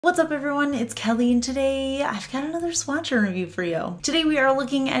What's up everyone, it's Kelly and today I've got another swatch review for you. Today we are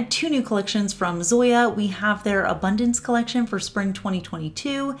looking at two new collections from Zoya. We have their Abundance collection for spring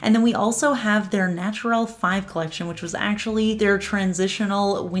 2022 and then we also have their Naturel 5 collection, which was actually their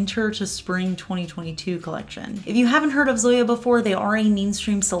transitional winter to spring 2022 collection. If you haven't heard of Zoya before, they are a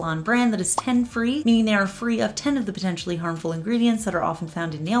mainstream salon brand that is 10 free, meaning they are free of 10 of the potentially harmful ingredients that are often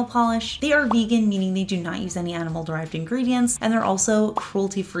found in nail polish. They are vegan, meaning they do not use any animal derived ingredients, and they're also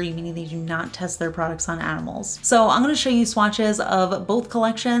cruelty free, meaning they do not test their products on animals. So I'm going to show you swatches of both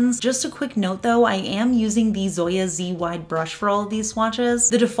collections. Just a quick note though, I am using the Zoya Z wide brush for all of these swatches.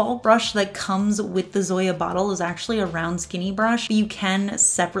 The default brush that comes with the Zoya bottle is actually a round skinny brush, but you can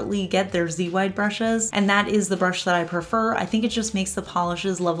separately get their Z wide brushes, and that is the brush that I prefer. I think it just makes the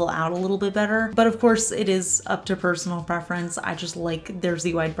polishes level out a little bit better, but of course it is up to personal preference. I just like their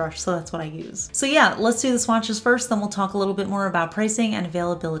Z wide brush, so that's what I use. So yeah, let's do the swatches first, then we'll talk a little bit more about pricing and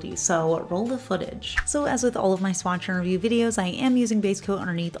availability. So roll the footage. So as with all of my swatch and review videos, I am using base coat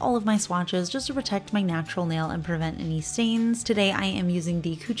underneath all of my swatches just to protect my natural nail and prevent any stains. Today I am using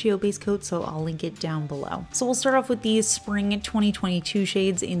the Cuccio base coat, so I'll link it down below. So we'll start off with these spring 2022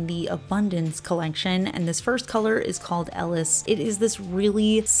 shades in the Abundance collection, and this first color is called Ellis. It is this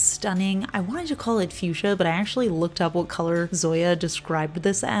really stunning, I wanted to call it fuchsia, but I actually looked up what color Zoya described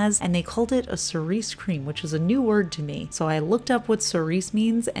this as, and they called it a cerise cream, which is a new word to me. So I looked up what cerise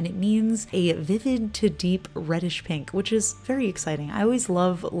means, and it means a vivid to deep reddish pink, which is very exciting. I always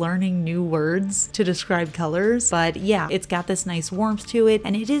love learning new words to describe colors, but yeah, it's got this nice warmth to it,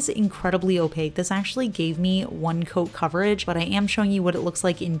 and it is incredibly opaque. This actually gave me one coat coverage, but I am showing you what it looks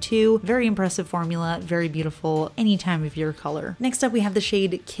like in two. Very impressive formula, very beautiful any time of year color. Next up we have the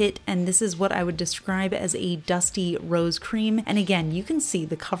shade Kit, and this is what I would describe as a dusty rose cream, and again, you can see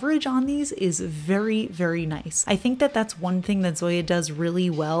the coverage on these is very, very nice. I think that that's one thing that Zoya does really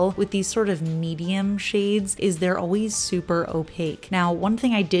well with these sort of medium shades is they're always super opaque. Now, one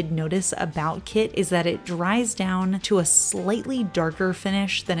thing I did notice about Kit is that it dries down to a slightly darker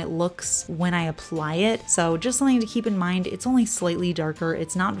finish than it looks when I apply it. So just something to keep in mind, it's only slightly darker.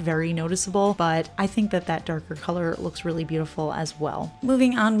 It's not very noticeable, but I think that that darker color looks really beautiful as well.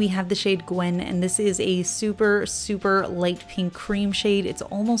 Moving on, we have the shade Gwen, and this is a super, super light pink cream shade. It's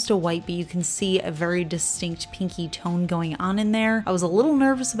almost a white, but you can see a very distinct pinky tone going on in there. I was a little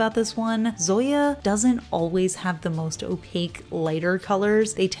nervous about this one. Zoya doesn't always have the most opaque lighter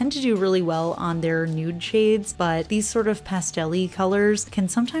colors. They tend to do really well on their nude shades, but these sort of pastel-y colors can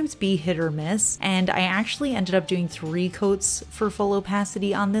sometimes be hit or miss, and I actually ended up doing 3 coats for full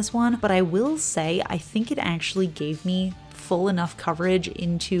opacity on this one, but I will say I think it actually gave me full enough coverage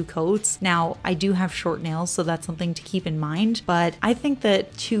in 2 coats. Now, I do have short nails, so that's something to keep in mind, but I think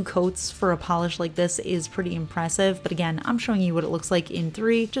that 2 coats for a polish like this is pretty impressive. But again, I'm showing you what it looks like in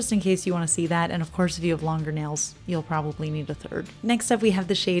 3, just in case you want to see that. And of course, if you have longer nails, you'll probably need a 3rd. Next up, we have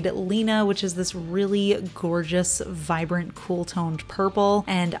the shade Lena, which is this really gorgeous, vibrant, cool toned purple.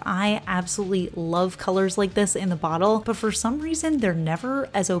 And I absolutely love colors like this in the bottle, but for some reason, they're never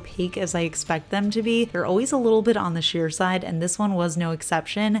as opaque as I expect them to be. They're always a little bit on the sheer side, and this one was no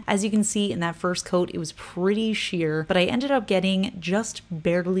exception. As you can see in that first coat, it was pretty sheer, but I ended up getting just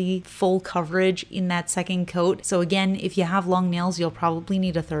barely full coverage in that second coat. So again, if you have long nails, you'll probably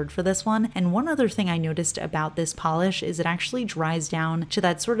need a 3rd for this one. And one other thing I noticed about this polish is it actually dries down to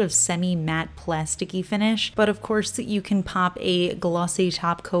that sort of semi-matte plasticky finish, but of course you can pop a glossy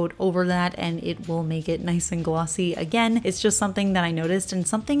top coat over that and it will make it nice and glossy. Again, it's just something that I noticed and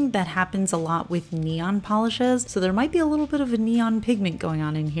something that happens a lot with neon polishes, so there might be a little bit of a neon pigment going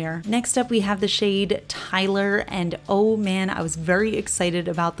on in here. Next up, we have the shade Tyler, and oh man, I was very excited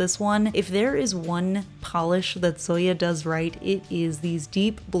about this one. If there is one polish that Zoya does right, it is these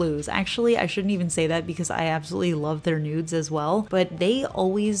deep blues. Actually, I shouldn't even say that because I absolutely love their nudes as well, but they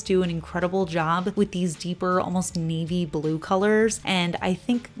always do an incredible job with these deeper, almost navy blue colors, and I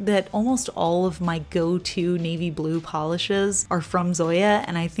think that almost all of my go-to navy blue polishes are from Zoya,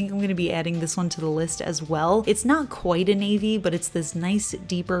 and I think I'm going to be adding this one to the list as well. It's not quite a navy, but it's this nice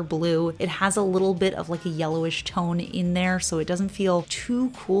deeper blue. It has a little bit of like a yellowish tone in there, so it doesn't feel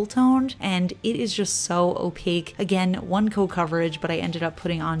too cool toned, and it is just so opaque. Again, 1 coat coverage, but I ended up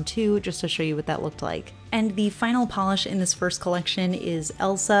putting on 2 just to show you what that looked like. And the final polish in this first collection is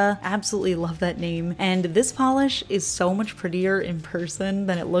Elsa. Absolutely love that name. And this polish is so much prettier in person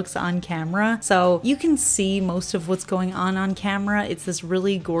than it looks on camera. So you can see most of what's going on camera. It's this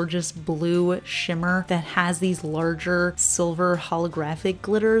really gorgeous blue shimmer that has these larger silver holographic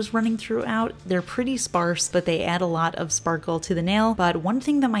glitters running throughout. They're pretty sparse, but they add a lot of sparkle to the nail. But one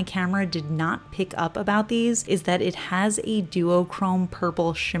thing that my camera did not pick up about these is that it has a duochrome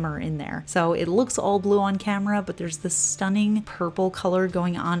purple shimmer in there. So it looks all blue on camera, but there's this stunning purple color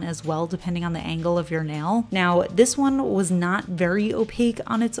going on as well, depending on the angle of your nail. Now, this one was not very opaque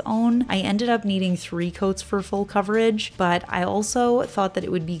on its own. I ended up needing 3 coats for full coverage, but I also thought that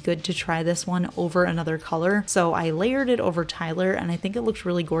it would be good to try this one over another color. So I layered it over Tyler, and I think it looks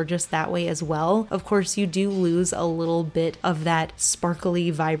really gorgeous that way as well. Of course, you do lose a little bit of that sparkly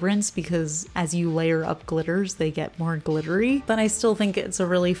vibrance because as you layer up glitters, they get more glittery, but I still think it's a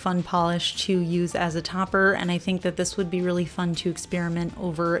really fun polish to use as a topper, and I think that this would be really fun to experiment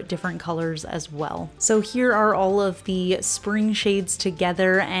over different colors as well. So here are all of the spring shades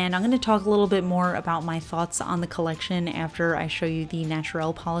together, and I'm going to talk a little bit more about my thoughts on the collection after I show you the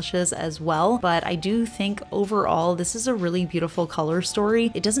Naturel polishes as well, but I do think overall this is a really beautiful color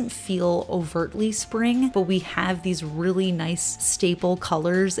story. It doesn't feel overtly spring, but we have these really nice staple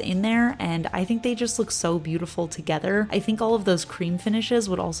colors in there, and I think they just look so beautiful together. I think all of those cream finishes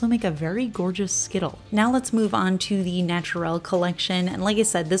would also make a very gorgeous Skittle. Now let's move on to the Naturel collection, and like I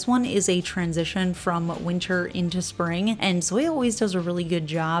said, this one is a transition from winter into spring, and Zoya always does a really good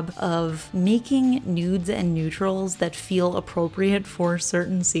job of making nudes and neutrals that feel appropriate for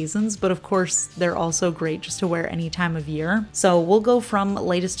certain seasons, but of course they're also great just to wear any time of year. So we'll go from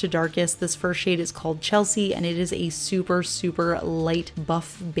lightest to darkest. This first shade is called Chelsea, and it is a super light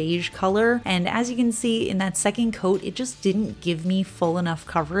buff beige color, and as you can see in that second coat, it just didn't give me full enough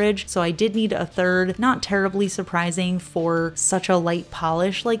coverage, so I did need a third. Not terribly surprising for such a light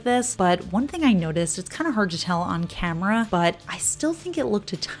polish like this, but one thing I noticed, it's kind of hard to tell on camera, but I still think it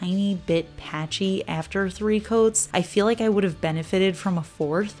looked a tiny bit patchy after 3 coats. I feel like I would have benefited from a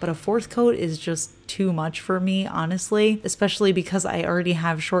fourth, but a fourth coat is just too much for me, honestly, especially because I already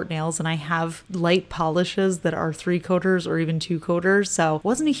have short nails and I have light polishes that are 3-coaters or even 2-coaters, so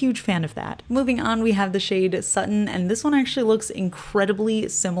wasn't a huge fan of that. Moving on, we have the shade Sutton, and this one actually looks incredibly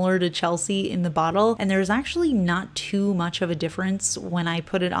similar to Chelsea in the bottle, and there's actually not too much of a difference when I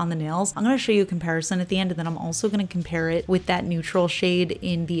put it on the nails. I'm going to show you a comparison at the end, and then I'm also going to compare it with that neutral shade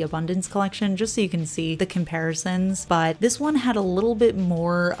in the Abundance collection just so you can see the comparisons, but this one had a little bit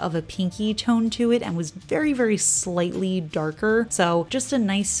more of a pinky tone to it and was very slightly darker, so just a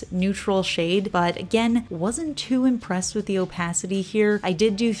nice neutral shade, but again, wasn't too impressed with the opacity here. I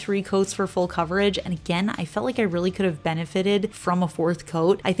did do 3 coats for full coverage, and again, I felt like I really could have benefited from a 4th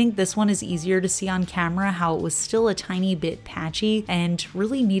coat. I think this one is easier to see on camera how it was still a tiny bit patchy and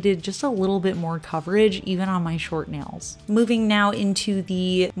really needed just a little bit more coverage even on my short nails. Moving now into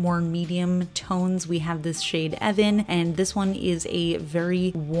the more medium tones, we have this shade Evan, and this one is a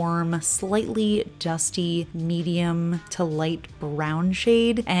very warm, slightly dusty medium to light brown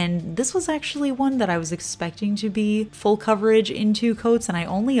shade, and this was actually one that I was expecting to be full coverage in 2 coats, and I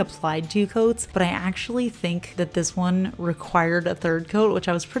only applied 2 coats, but I actually think that this one required a 3rd coat, which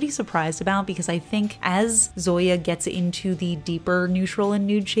I was pretty surprised about because I think as Zoya gets into the deeper neutral and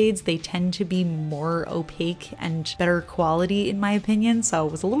nude shades, they tend to be more opaque and better quality in my opinion, so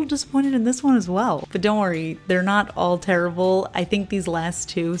I was a little disappointed in this one as well. But don't worry, they're not all terrible. I think these last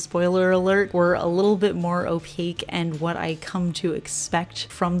 2, spoiler alert, were a little bit more opaque and what I come to expect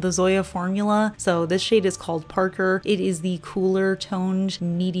from the Zoya formula. So this shade is called Parker. It is the cooler toned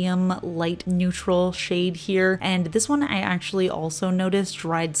medium light neutral shade here, and this one I actually also noticed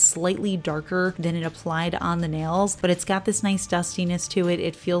dried slightly darker than it applied on the nails, but it's got this nice dustiness to it.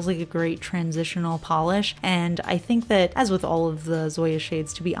 It feels like a great transitional polish, and I think that, as with all of the Zoya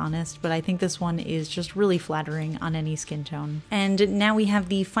shades to be honest, but I think this one is just really flattering on any skin tone. And now we have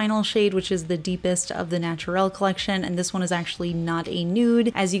the final shade, which is the deepest of the Naturel collection, and this one is actually not a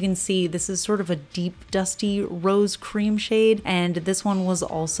nude. As you can see, this is sort of a deep dusty rose cream shade, and this one was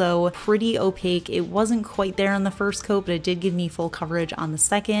also pretty opaque. It wasn't quite there on the first coat, but it did give me full coverage on the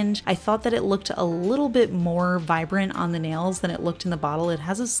second. I thought that it looked a little bit more vibrant on the nails than it looked in the bottle. It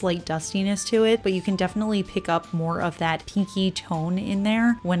has a slight dustiness to it, but you can definitely pick up more of that pinky tone in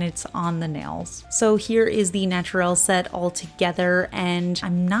there when it's on the nails. So here is the Naturel set all together, and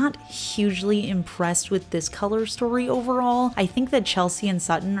I'm not hugely really impressed with this color story overall. I think that Chelsea and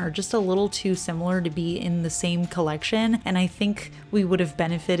Sutton are just a little too similar to be in the same collection, and I think we would have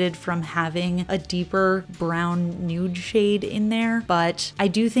benefited from having a deeper brown nude shade in there, but I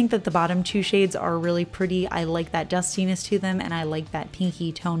do think that the bottom two shades are really pretty. I like that dustiness to them, and I like that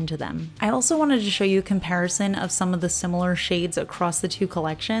pinky tone to them. I also wanted to show you a comparison of some of the similar shades across the two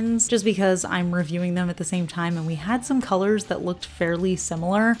collections, just because I'm reviewing them at the same time, and we had some colors that looked fairly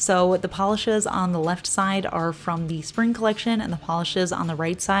similar. So the polishes on the left side are from the spring collection, and the polishes on the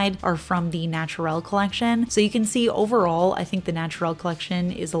right side are from the Naturel collection. So you can see overall, I think the Naturel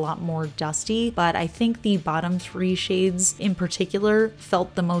collection is a lot more dusty, but I think the bottom three shades in particular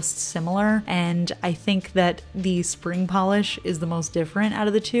felt the most similar, and I think that the spring polish is the most different out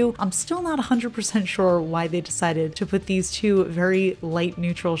of the two. I'm still not 100% sure why they decided to put these two very light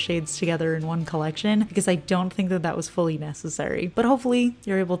neutral shades together in one collection, because I don't think that that was fully necessary. But hopefully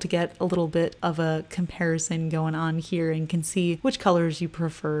you're able to get a little bit of a comparison going on here and can see which colors you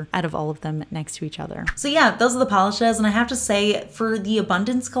prefer out of all of them next to each other. So yeah, those are the polishes, and I have to say for the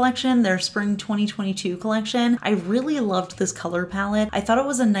Abundance collection, their spring 2022 collection, I really loved this color palette. I thought it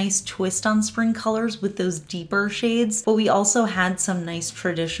was a nice twist on spring colors with those deeper shades, but we also had some nice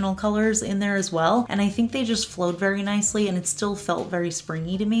traditional colors in there as well, and I think they just flowed very nicely and it still felt very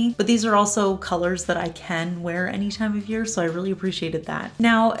springy to me. But these are also colors that I can wear any time of year, so I really appreciated that.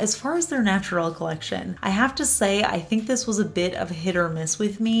 Now, as far as their Naturel collection, I have to say I think this was a bit of a hit or miss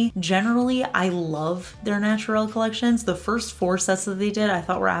with me. Generally, I love their Naturel collections. The first 4 sets that they did I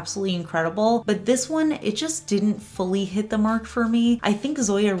thought were absolutely incredible, but this one, it just didn't fully hit the mark for me. I think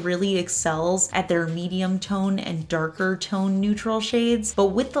Zoya really excels at their medium tone and darker tone neutral shades, but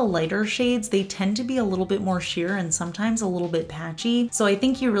with the lighter shades, they tend to be a little bit more sheer and sometimes a little bit patchy. So I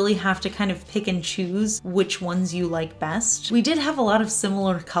think you really have to kind of pick and choose which ones you like best. We did have a lot of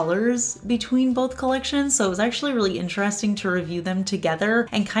similar colors between both collections, so it was actually really interesting to review them together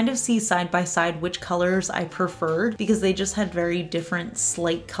and kind of see side by side which colors I preferred, because they just had very different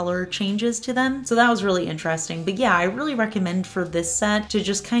slight color changes to them. So that was really interesting. But yeah, I really recommend for this set to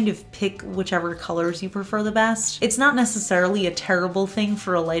just kind of pick whichever colors you prefer the best. It's not necessarily a terrible thing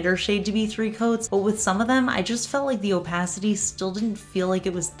for a lighter shade to be 3 coats, but with some of them, I just felt like the opacity still didn't feel like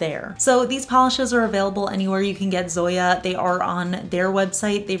it was there. So these polishes are available anywhere you can get Zoya. They are on their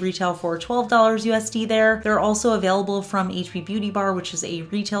website. They retail for $12 USD there. They're also available from HB Beauty Bar, which is a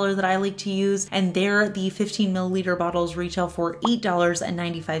retailer that I like to use, and there the 15 milliliter bottles retail for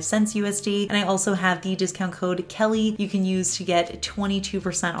 $8.95 USD. And I also have the discount code KELLI you can use to get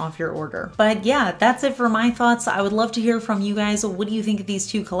 22% off your order. But yeah, that's it for my thoughts. I would love to hear from you guys. What do you think of these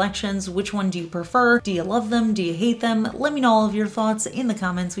two collections? Which one do you prefer? Do you love them? Do you hate them? Let me know all of your thoughts in the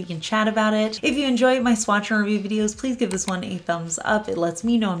comments. We can chat about it. If you enjoy my swatch and review videos, please give this one a thumbs up. It lets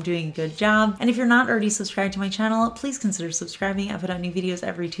me know I'm doing a good job. And if you're not already subscribed to my channel, please consider subscribing. I put out new videos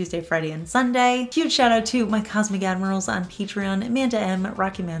every Tuesday, Friday, and Sunday. Huge shout out to my Cosmic Admirals on Patreon, Amanda M,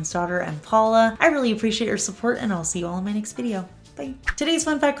 Rocky Man's Daughter, and Paula. I really appreciate your support, and I'll see you all in my next video. Bye. Today's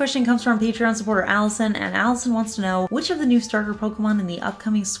fun fact question comes from Patreon supporter Allison, and Allison wants to know which of the new starter Pokemon in the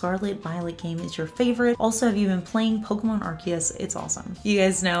upcoming Scarlet Violet game is your favorite. Also, have you been playing Pokemon Arceus? It's awesome. You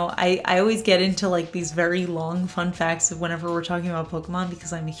guys know I always get into like these very long fun facts whenever we're talking about Pokemon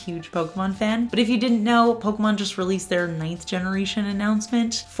because I'm a huge Pokemon fan. But if you didn't know, Pokemon just released their 9th generation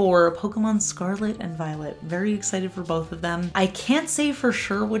announcement for Pokemon Scarlet and Violet. Very excited for both of them. I can't say for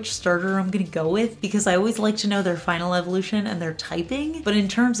sure which starter I'm gonna go with because I always like to know their final evolution and their typing, but in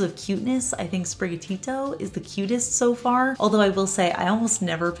terms of cuteness, I think Sprigatito is the cutest so far. Although I will say I almost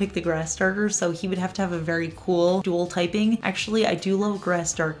never pick the grass starter, so he would have to have a very cool dual typing. Actually, I do love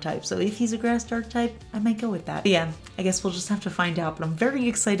grass dark type, so if he's a grass dark type, I might go with that. But yeah, I guess we'll just have to find out, but I'm very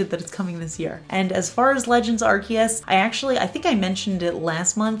excited that it's coming this year. And as far as Legends Arceus, I think I mentioned it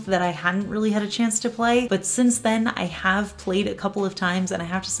last month that I hadn't really had a chance to play, but since then I have played a couple of times and I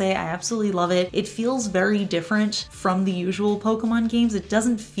have to say I absolutely love it. It feels very different from the usual Pokemon games. It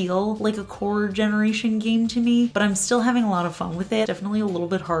doesn't feel like a core generation game to me, but I'm still having a lot of fun with it. Definitely a little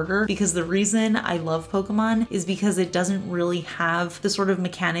bit harder because the reason I love Pokemon is because it doesn't really have the sort of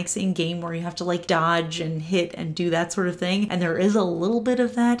mechanics in game where you have to like dodge and hit and do that sort of thing. And there is a little bit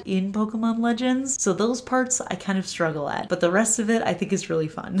of that in Pokemon Legends. So those parts I kind of struggle at, but the rest of it I think is really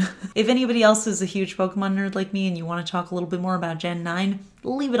fun. If anybody else is a huge Pokemon nerd like me and you want to talk a little bit more about Gen 9,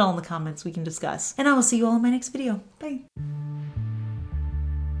 leave it all in the comments, we can discuss. And I will see you all in my next video. Bye.